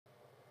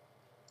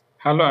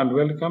Hello and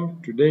welcome.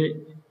 Today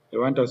I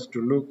want us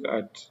to look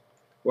at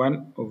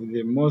one of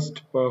the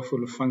most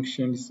powerful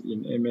functions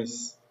in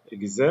MS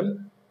Excel,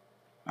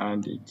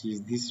 and it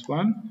is this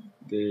one,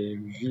 the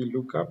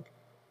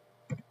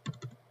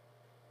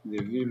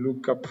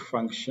VLOOKUP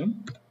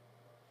function.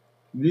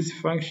 This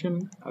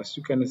function, as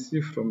you can see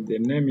from the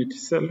name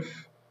itself,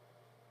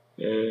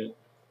 it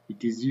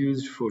is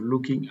used for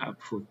looking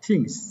up for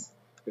things,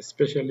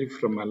 especially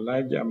from a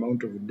large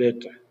amount of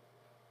data.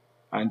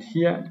 And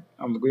here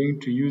I'm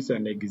going to use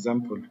an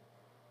example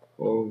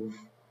of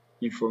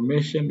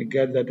information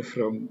gathered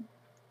from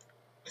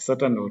a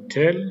certain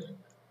hotel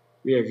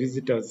where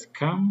visitors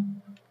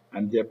come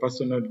and their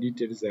personal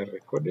details are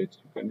recorded.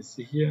 You can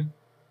see here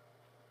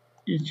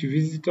each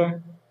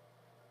visitor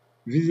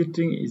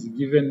visiting is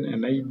given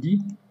an ID,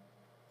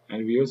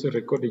 and we also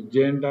record a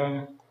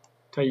gender,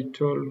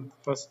 title,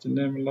 first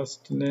name,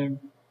 last name,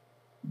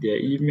 their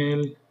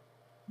email,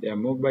 their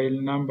mobile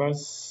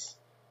numbers,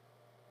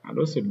 and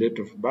also date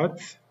of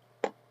birth.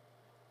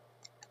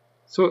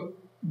 So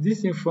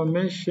this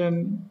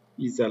information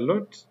is a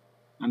lot,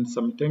 and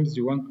sometimes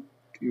you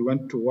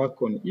want to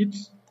work on it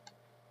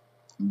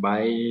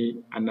by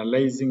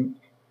analyzing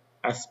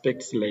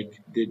aspects like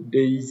the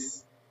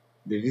days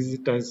the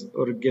visitors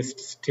or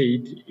guests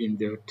stayed in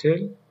the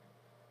hotel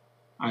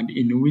and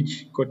in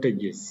which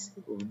cottages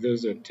of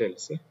those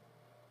hotels.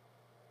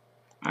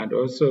 And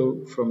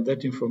also from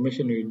that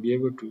information you will be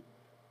able to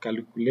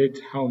calculate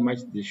how much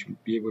they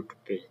should be able to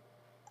pay.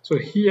 So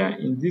here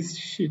in this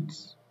sheet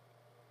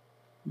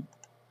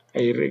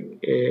I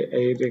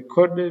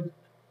recorded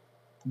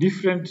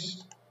different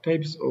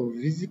types of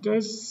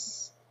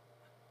visitors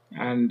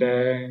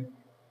and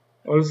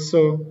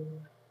also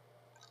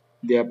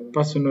their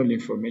personal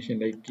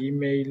information like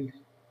email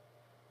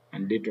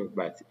and date of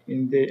birth.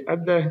 In the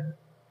other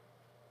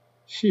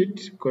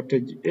sheet,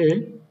 cottage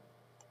A,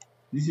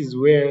 this is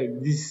where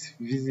these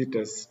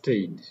visitors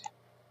stayed.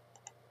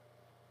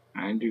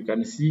 And you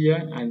can see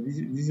here, and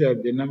these are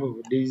the number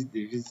of days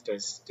the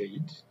visitors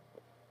stayed.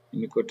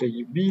 In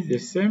cottage B, the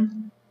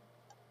same.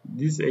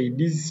 These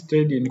IDs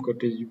stayed in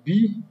cottage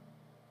B,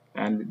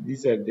 and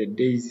these are the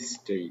days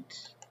stayed.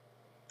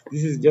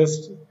 This is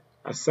just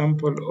a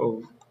sample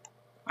of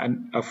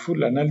a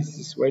full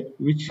analysis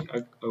which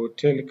a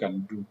hotel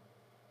can do.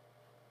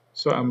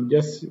 So I'm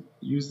just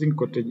using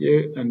cottage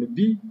A and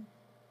B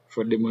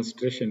for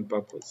demonstration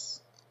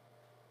purpose.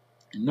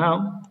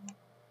 Now,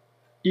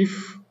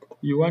 if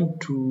you want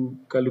to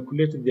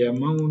calculate the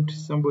amount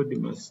somebody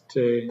must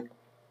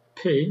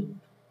pay,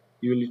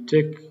 you will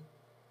take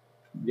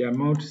the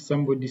amount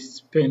somebody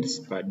spends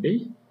per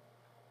day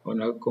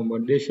on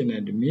accommodation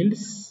and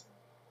meals,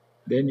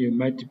 then you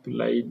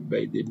multiply it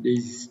by the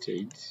days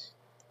stayed,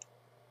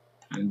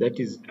 and that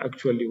is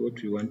actually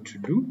what we want to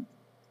do.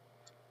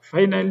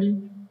 Finally,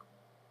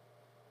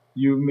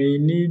 you may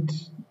need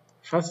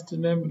first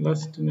name,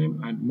 last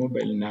name, and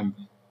mobile number.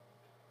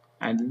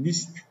 And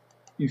this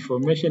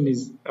information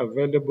is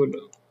available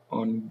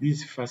on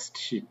this first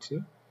sheet.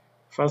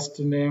 First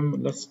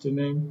name, last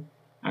name,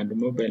 and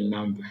mobile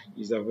number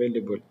is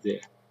available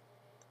there.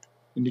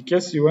 In the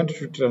case you want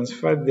to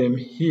transfer them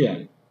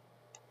here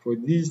for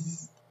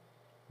these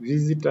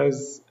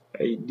visitors'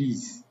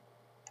 IDs,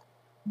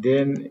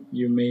 then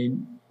you may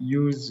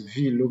use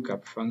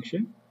VLOOKUP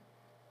function.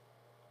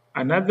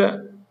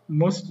 Another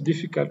most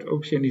difficult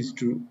option is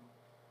to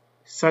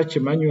search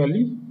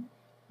manually.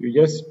 You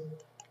just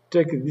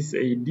take this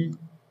ID,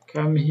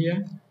 come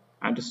here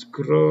and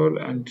scroll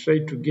and try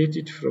to get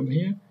it from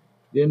here.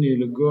 Then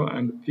you'll go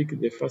and pick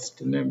the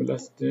first name,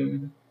 last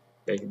name,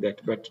 like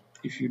that. But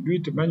if you do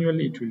it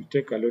manually, it will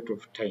take a lot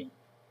of time.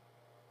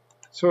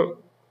 So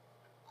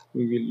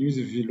we will use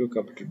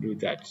VLOOKUP to do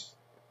that.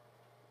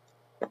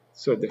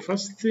 So the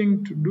first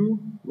thing to do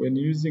when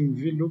using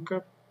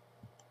VLOOKUP,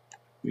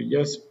 you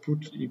just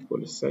put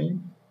equal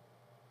sign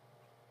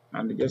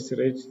and just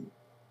write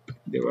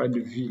the word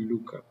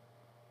VLOOKUP.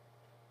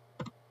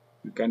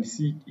 You can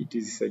see it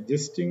is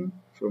suggesting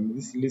from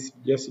this list,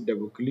 just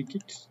double click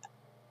it.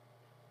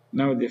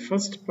 Now the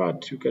first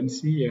part you can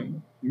see here,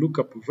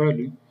 lookup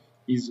value,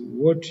 is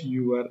what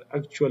you are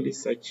actually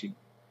searching.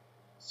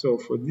 So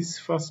for this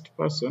first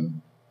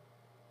person,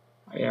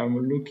 I am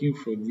looking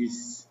for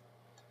this.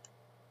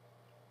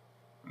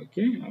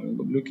 Okay, I'm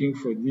looking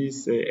for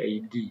this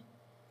ID.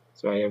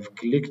 So I have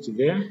clicked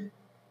there,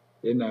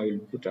 then I will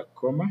put a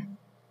comma.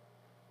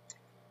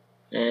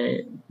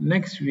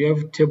 Next we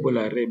have table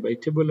array. By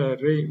table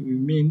array we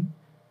mean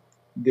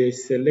the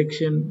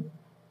selection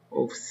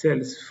of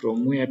cells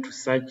from where to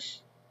search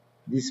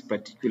this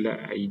particular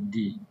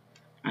ID.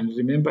 And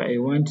remember, I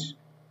want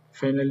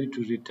finally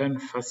to return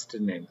first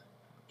name.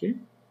 Okay,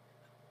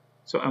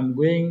 so I'm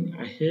going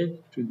ahead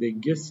to the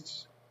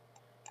guest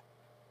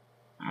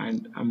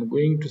and I'm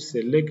going to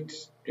select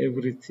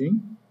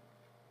everything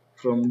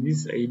from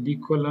this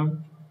ID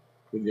column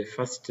to the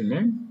first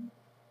name,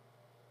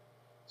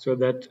 so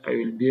that I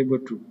will be able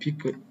to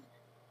pick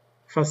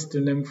first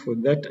name for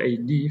that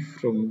ID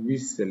from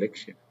this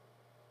selection.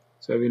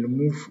 So I will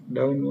move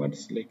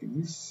downwards like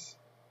this,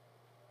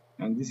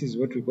 and this is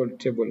what we call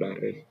table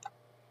array.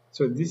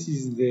 So this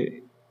is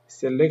the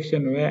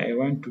selection where I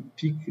want to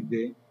pick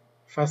the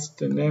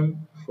first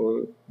name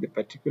for the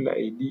particular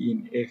ID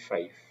in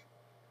A5.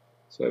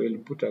 So I will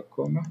put a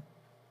comma.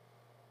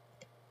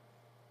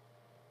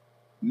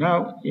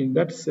 Now in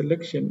that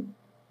selection,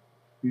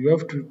 you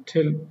have to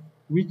tell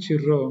which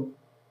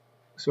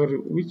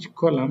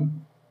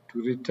column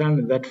to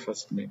return that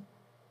first name.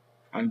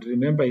 And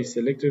remember, I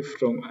selected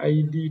from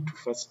ID to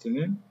first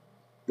name.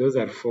 Those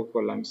are 4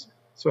 columns.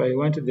 So I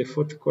want the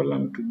 4th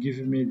column to give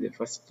me the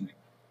first name.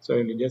 So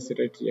I will just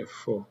write here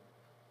 4.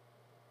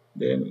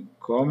 Then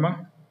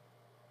comma.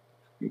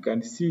 You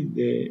can see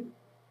the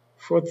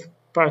 4th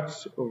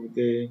part of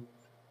the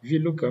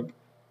VLOOKUP.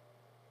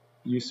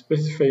 You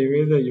specify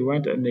whether you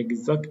want an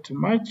exact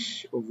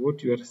match of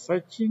what you are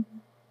searching,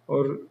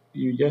 or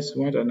you just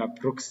want an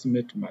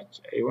approximate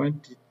match. I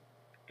want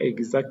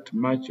exact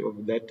match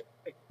of that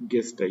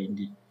guest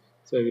ID.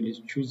 So I will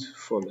choose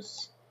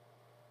false.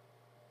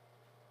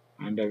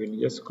 And I will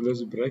just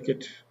close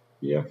bracket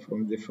here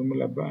from the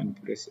formula bar and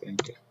press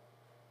enter.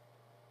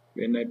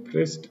 When I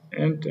pressed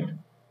enter,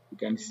 you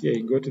can see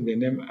I got the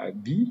name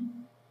Abi,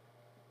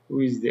 who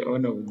is the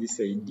owner of this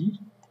ID.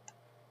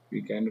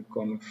 We can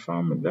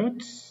confirm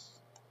that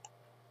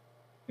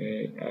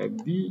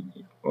Abi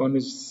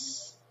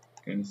owns,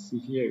 you can see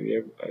here we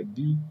have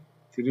Abi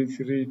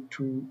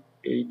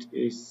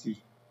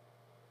 3328AC.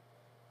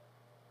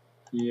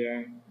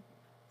 Here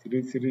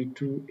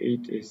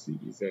 3328AC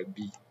is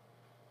Abi.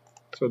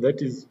 So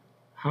that is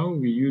how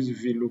we use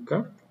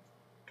VLOOKUP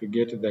to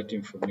get that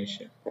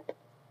information.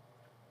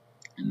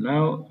 And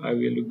now I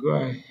will go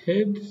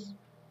ahead.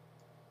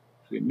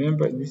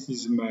 Remember, this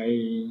is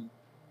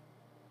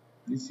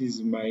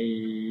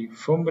my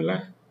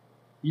formula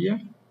here.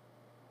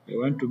 I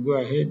want to go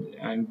ahead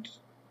and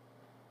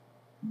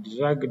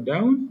drag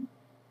down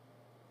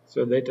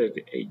so that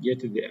I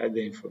get the other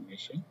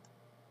information.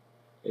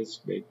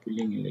 Just by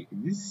pulling like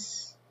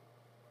this,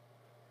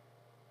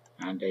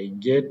 and I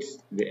get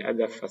the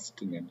other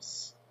first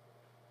names.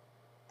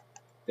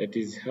 That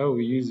is how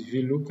we use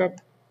VLOOKUP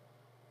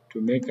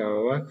to make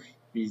our work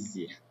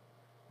easier.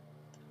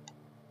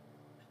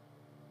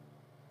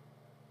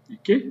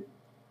 Okay,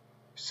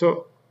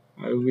 so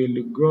I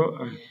will go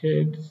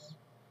ahead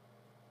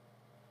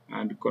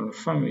and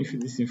confirm if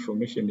this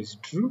information is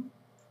true.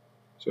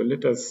 So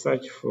let us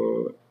search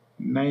for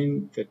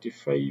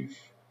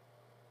 935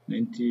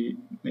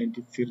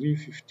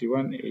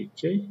 9351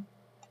 AK.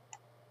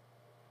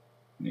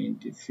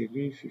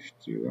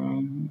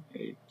 9351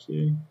 AK.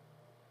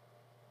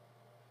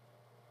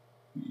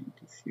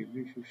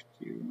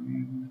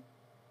 9351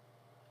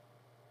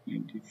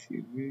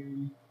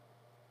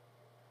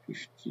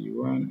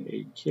 9351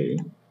 AK.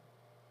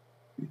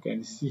 You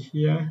can see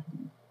here,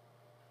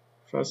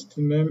 first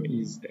name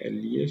is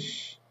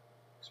Aliesh.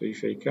 So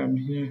if I come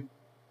here,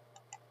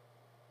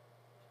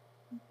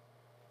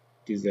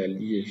 it is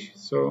Aliesh.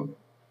 So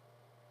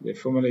the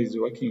formula is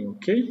working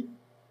okay.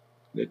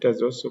 Let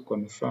us also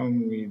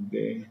confirm with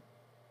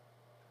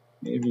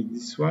maybe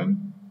this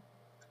one,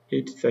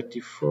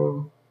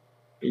 834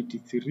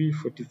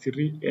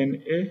 8343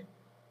 NA.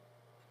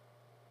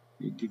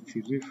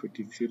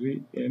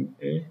 8343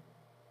 NA.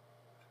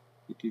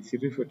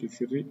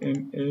 8343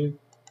 NA.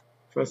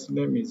 First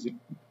name is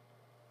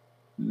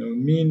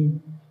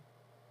Nomin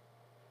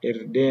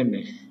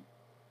Erdene.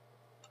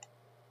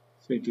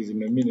 So it is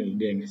Nomin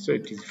Erdene. So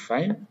it is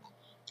fine.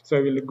 So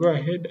I will go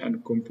ahead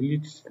and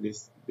complete the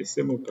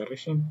same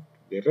operation.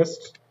 The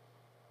rest,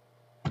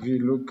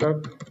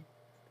 VLOOKUP,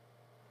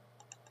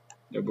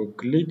 double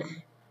click.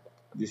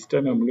 This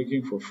time I'm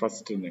looking for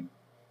first name.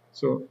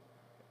 So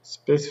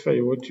specify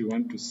what you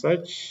want to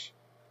search.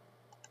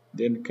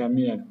 Then come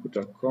here and put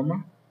a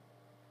comma.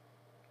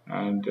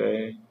 And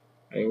I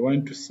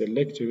want to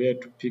select where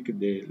to pick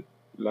the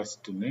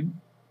last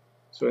name.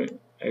 So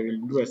I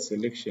will do a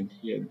selection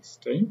here this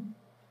time.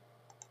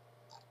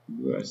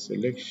 Do a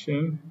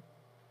selection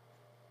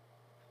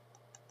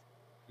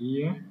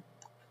here.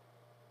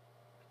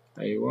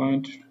 I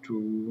want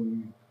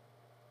to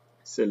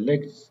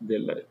select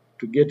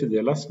to get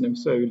the last name,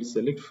 so I will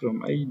select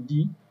from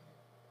ID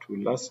to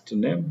last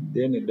name,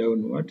 then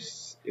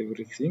downwards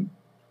everything.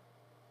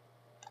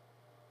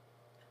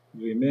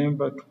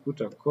 Remember to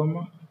put a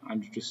comma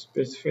and to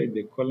specify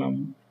the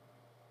column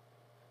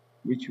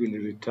which will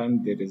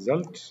return the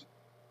result,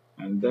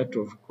 and that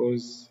of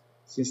course,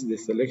 since the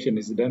selection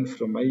is done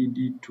from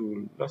ID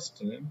to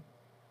last name,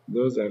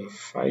 those are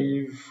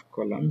 5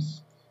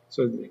 columns,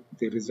 so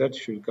the result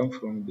should come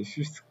from the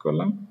 5th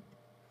column,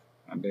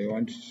 and I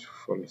want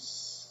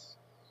false.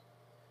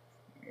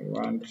 I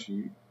want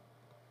to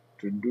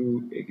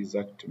do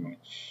exact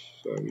match,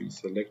 so I will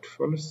select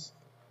false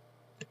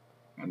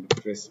and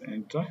press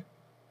enter,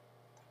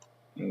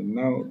 and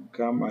now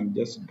come and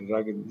just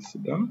drag this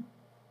down,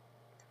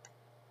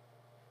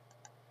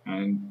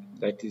 and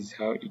that is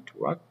how it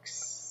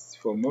works.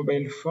 For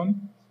mobile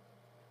phone,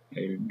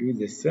 I will do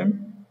the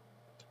same.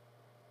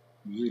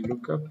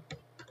 VLOOKUP,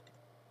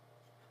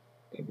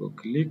 double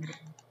click,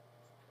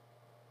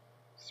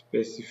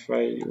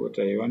 specify what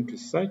I want to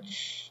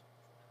search,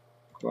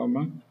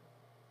 comma.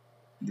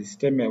 This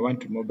time I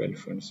want mobile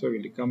phone, so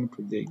we'll come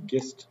to the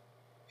guest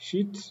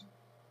sheet,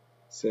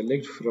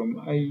 select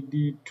from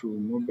ID to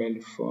mobile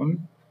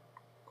phone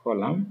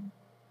column,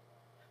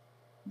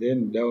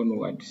 then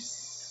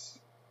downwards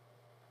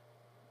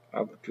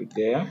up to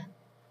there.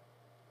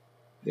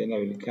 Then I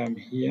will come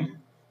here,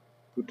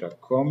 put a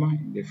comma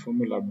in the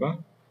formula bar.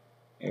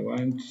 I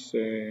want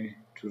to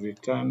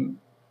return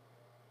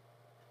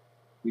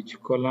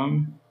which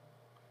column?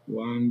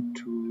 1,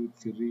 2,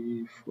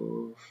 3,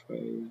 4,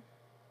 5,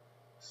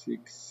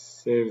 6,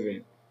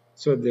 7.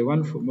 So the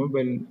one for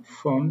mobile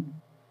phone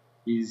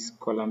is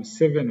column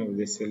 7 of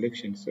the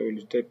selection. So I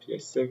will type here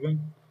 7,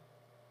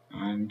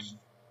 and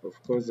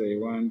of course I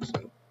want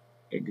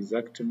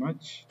exact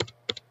match.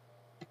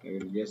 I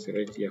will just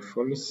write here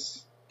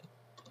false,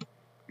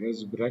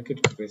 close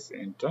bracket, press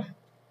enter,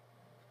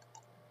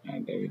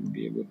 and I will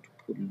be able to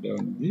pull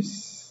down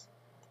this.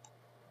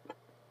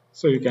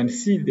 So you can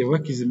see the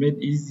work is made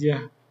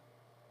easier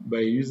by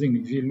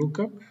using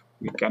VLOOKUP.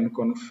 We can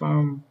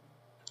confirm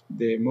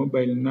the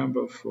mobile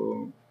number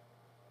for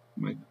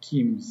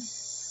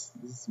Makims.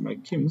 This is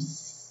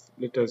Makims.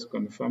 Let us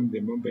confirm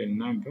the mobile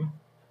number.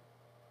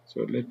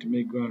 So let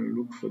me go and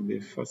look for the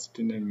first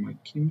name,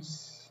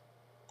 Makims.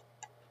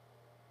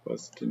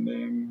 First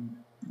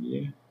name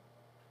here.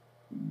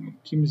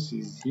 Makims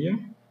is here.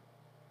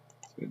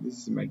 So this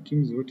is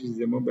Makims. What is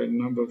the mobile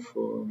number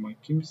for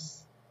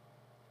Makims?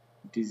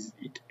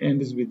 It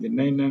ends with the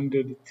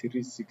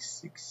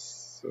 900-366.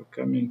 So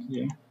coming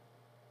here,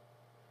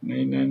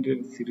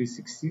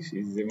 900-366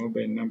 is the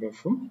mobile number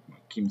for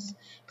Makims.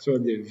 So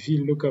the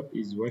VLOOKUP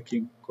is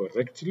working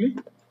correctly.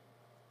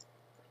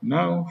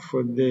 Now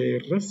for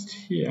the rest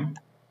here,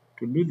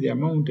 to do the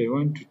amount, I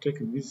want to take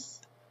this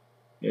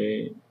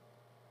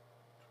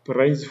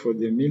price for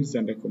the meals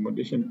and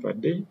accommodation per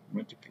day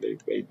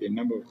multiplied by the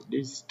number of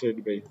days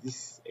stayed by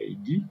this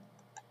ID.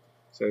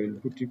 So I will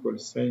put equal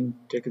sign,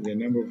 take the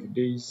number of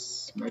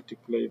days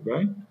multiplied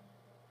by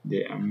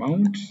the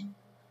amount.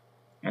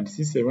 And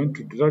since I want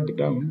to drag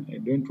down, I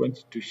don't want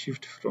it to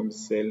shift from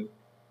cell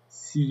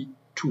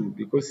C2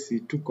 because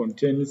C2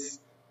 contains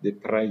the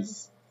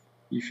price.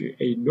 If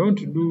I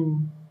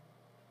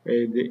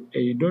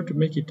don't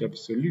make it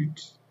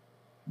absolute,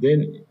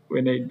 then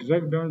when I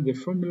drag down the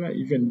formula,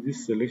 even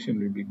this selection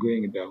will be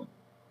going down.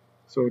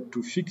 So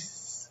to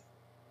fix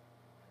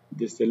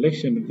the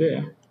selection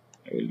there,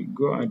 I will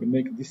go and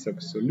make this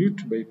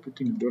absolute by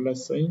putting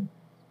 $sign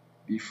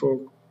before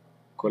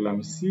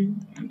column C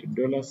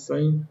and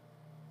 $sign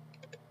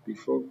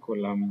before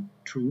column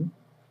 2.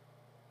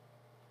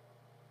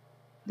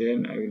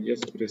 Then I will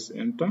just press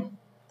enter.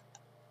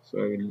 So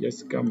I will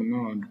just come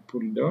now and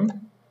pull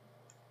down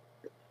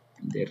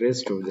the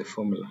rest of the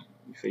formula.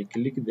 If I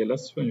click the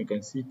last one, you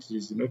can see it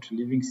is not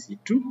leaving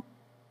C2,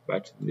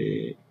 but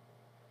the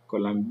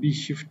column B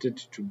shifted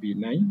to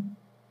B9.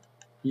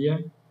 Here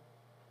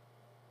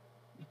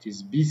it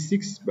is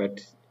B6,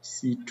 but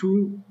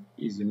C2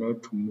 is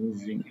not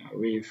moving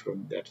away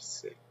from that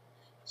cell.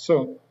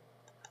 So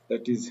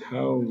that is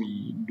how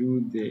we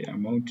do the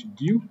amount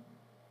due,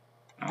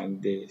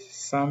 and the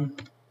sum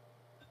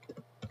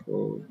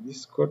for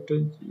this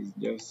cottage is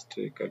just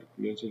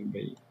calculated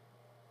by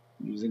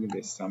using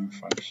the sum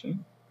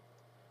function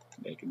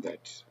like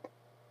that.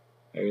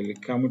 I will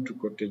come to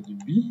cottage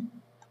B.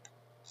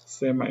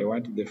 Same, I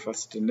want the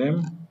first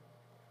name,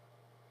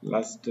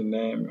 last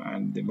name,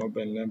 and the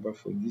mobile number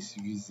for this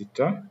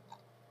visitor.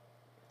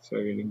 So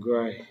I will go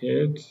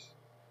ahead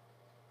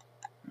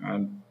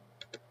and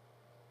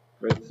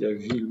write here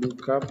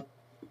VLOOKUP.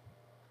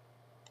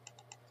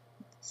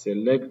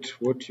 Select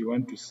what you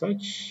want to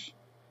search,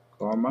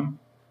 comma,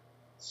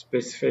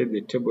 specify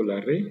the table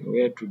array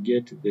where to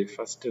get the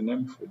first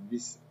name for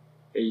this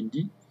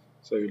ID.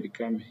 So I will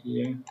come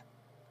here.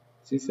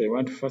 Since I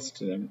want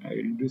first name, I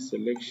will do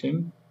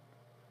selection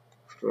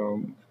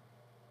from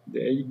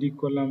the ID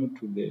column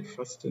to the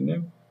first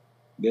name,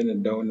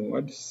 then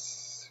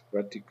downwards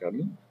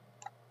vertically.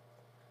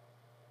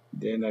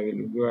 Then I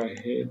will go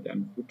ahead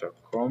and put a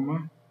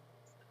comma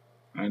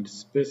and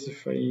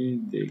specify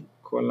the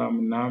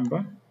column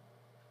number.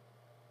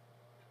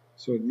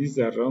 So these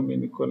are how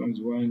many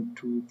columns? 1,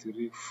 2,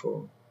 3,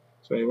 4.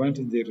 So I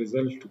want the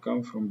result to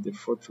come from the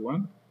fourth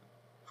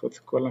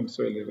column.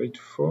 So I'll write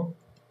 4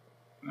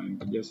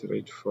 and just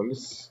write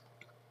false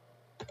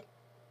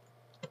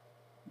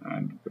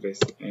and press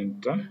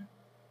enter.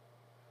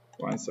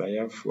 Once I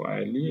have for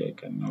Ali, I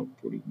can now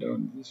pull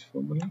down this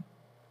formula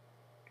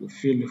to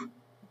fill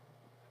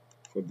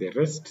for the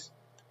rest.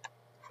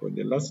 For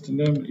the last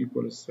name,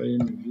 equal sign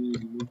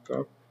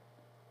VLOOKUP.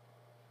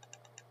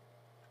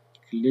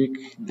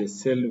 Click the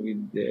cell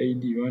with the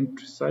ID you want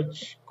to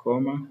search,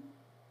 comma.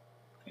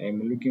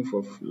 I'm looking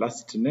for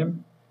last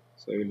name,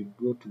 so I will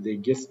go to the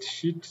guest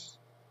sheet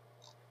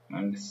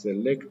and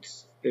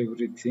select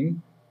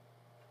everything.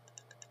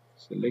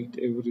 Select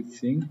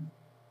everything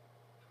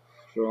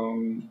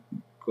from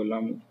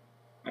column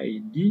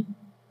ID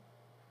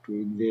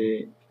to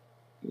the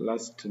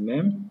last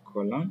name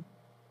column.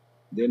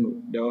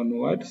 then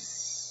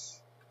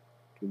downwards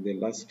to the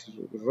last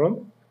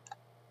row.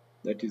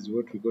 That is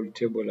what we call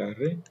table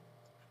array.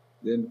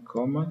 Then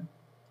comma,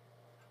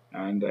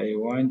 and I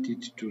want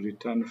it to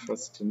return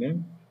last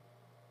name,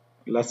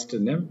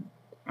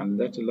 and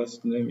that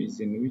last name is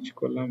in which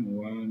column?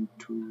 1,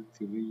 2,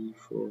 3,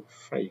 4,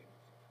 5. It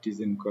is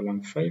in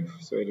column 5,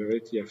 so I'll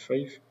write here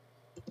 5.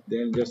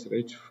 Then just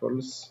write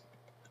false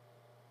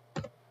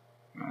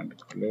and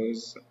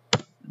close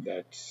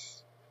that.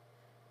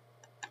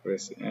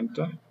 Press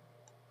enter.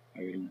 I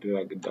will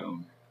drag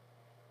down.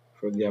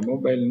 For their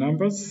mobile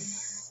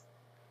numbers,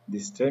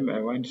 this time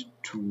I want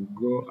to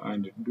go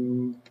and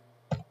do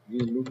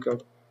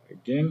VLOOKUP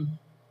again.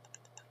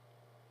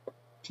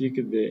 Pick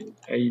the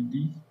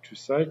ID to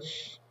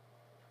search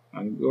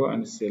and go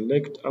and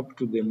select up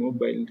to the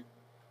mobile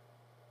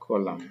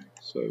column.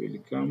 So I will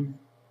come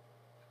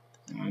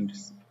and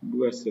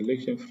do a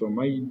selection from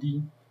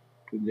ID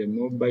to the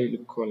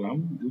mobile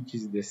column, which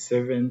is the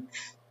 7th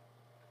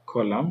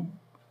column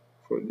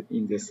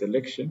in the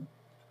selection.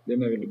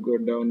 Then I will go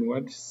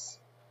downwards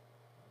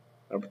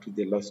up to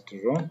the last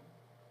row.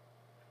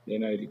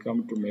 Then I will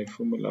come to my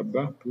formula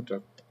bar, put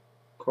a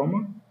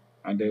comma,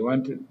 and I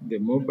want the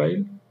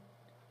mobile.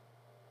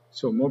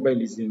 So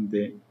mobile is in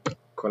the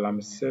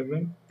column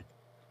 7,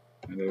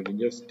 and I will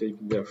just take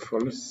the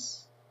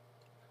false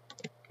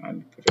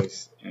and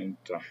press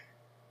enter.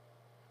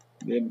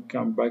 Then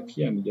come back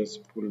here and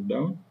just pull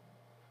down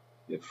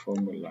the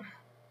formula.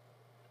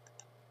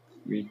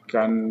 We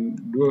can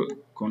do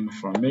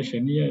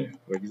confirmation here.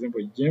 For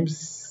example,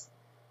 James.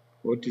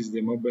 What is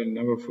the mobile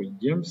number for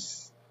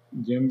James?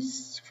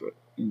 James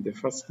in the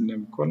first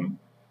name column.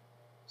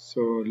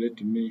 So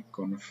let me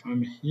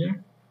confirm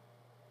here.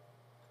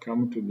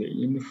 Come to the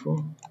info.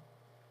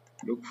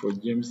 Look for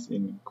James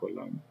in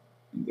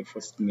the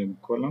first name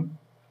column.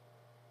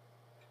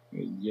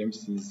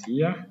 James is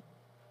here.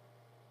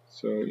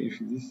 So if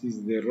this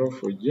is the row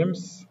for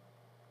James,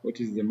 what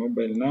is the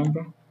mobile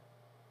number?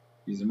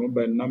 His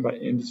mobile number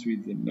ends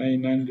with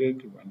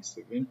 900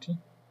 170.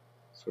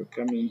 So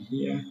coming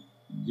here,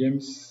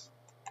 James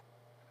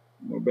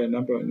mobile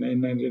number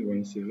 900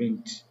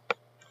 170.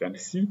 You can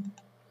see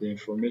the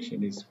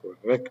information is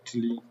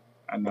correctly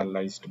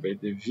analyzed by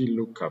the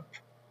VLOOKUP.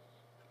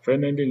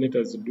 Finally, let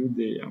us do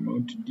the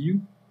amount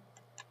due.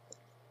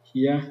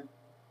 Here,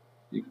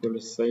 equal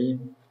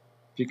sign,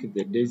 pick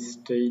the day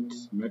state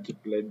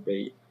multiplied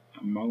by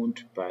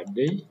amount per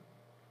day.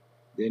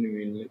 Then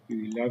we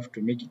will have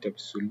to make it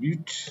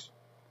absolute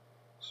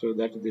so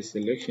that the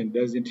selection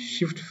doesn't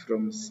shift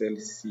from cell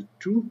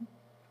C2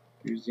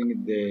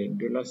 using the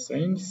dollar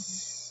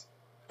signs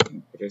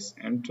and press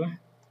enter.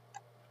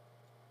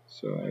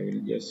 So I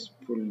will just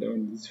pull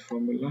down this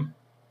formula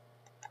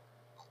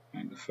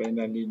and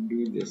finally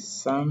do the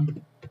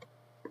sum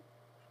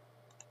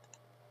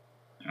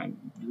and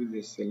do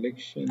the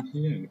selection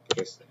here and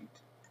press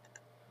enter.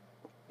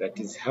 That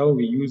is how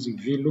we use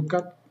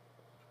VLOOKUP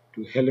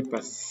to help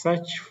us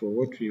search for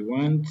what we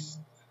want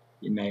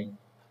in a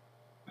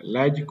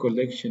large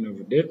collection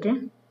of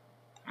data,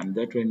 and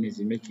that one is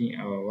making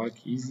our work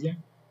easier,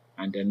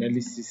 and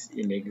analysis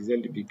in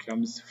Excel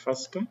becomes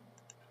faster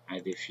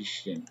and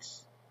efficient.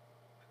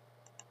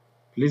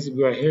 Please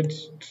go ahead,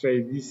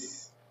 try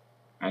this,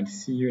 and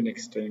see you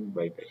next time.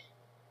 Bye bye.